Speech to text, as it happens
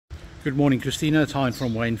Good morning, Christina. It's Hein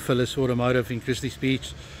from Wayne Phillips Automotive in Christie's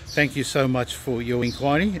Beach. Thank you so much for your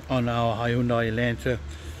inquiry on our Hyundai Elantra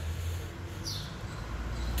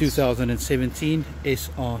 2017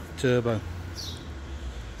 SR Turbo.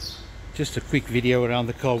 Just a quick video around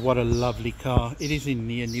the car. What a lovely car. It is in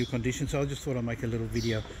near new condition, so I just thought I'd make a little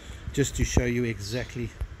video just to show you exactly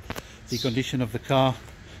the condition of the car.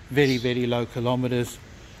 Very low kilometers,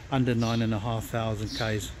 under 9,500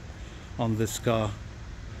 k's on this car.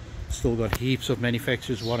 Still got heaps of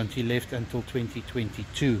manufacturer's warranty left until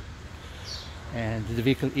 2022, and the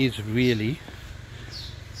vehicle is really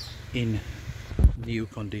in new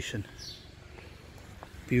condition.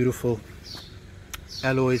 Beautiful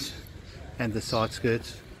alloys and the side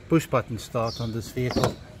skirts. Push button start on this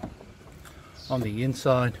vehicle. On the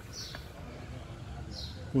inside,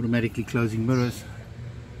 automatically closing mirrors,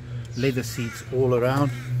 leather seats all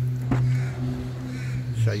around.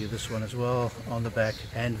 Show you this one as well on the back,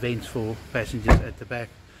 and vents for passengers at the back,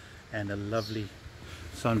 and a lovely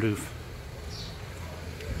sunroof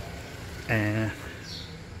and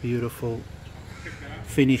beautiful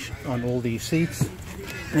finish on all these seats.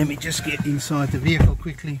 Let me just get inside the vehicle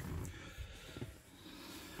quickly.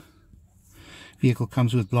 Vehicle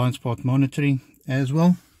comes with blind spot monitoring as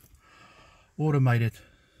well, automated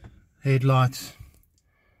headlights,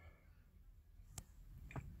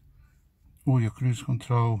 all your cruise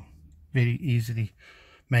control very easily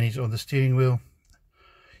managed on the steering wheel,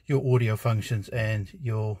 your audio functions and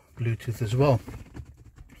your Bluetooth as well.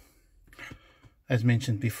 As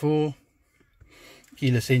mentioned before,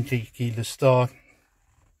 keyless entry, keyless start,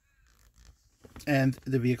 and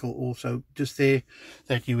the vehicle also just there,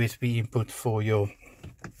 that USB input for your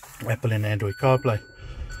Apple and Android CarPlay.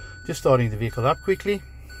 Just starting the vehicle up quickly.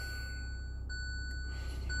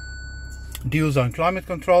 Dual zone climate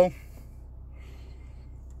control.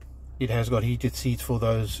 It has got heated seats for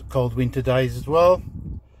those cold winter days as well.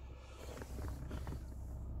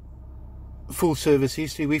 Full service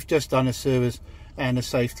history. We've just done a service and a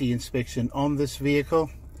safety inspection on this vehicle,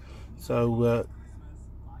 so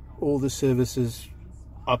all the services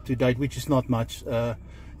up to date, which is not much.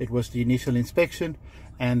 It was the initial inspection,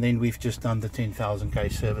 and then we've just done the 10,000 k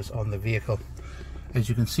service on the vehicle. As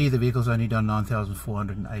you can see, the vehicle's only done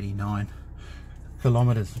 9,489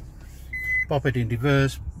 kilometers. Pop it in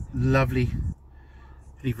reverse. Lovely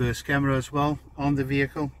reverse camera as well on the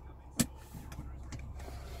vehicle.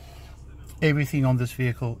 Everything on this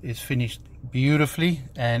vehicle is finished beautifully,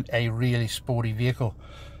 and a really sporty vehicle.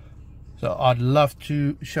 So I'd love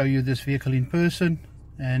to show you this vehicle in person,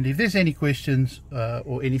 and if there's any questions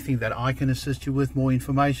or anything that I can assist you with, more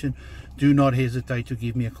information, do not hesitate to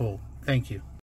give me a call. Thank you.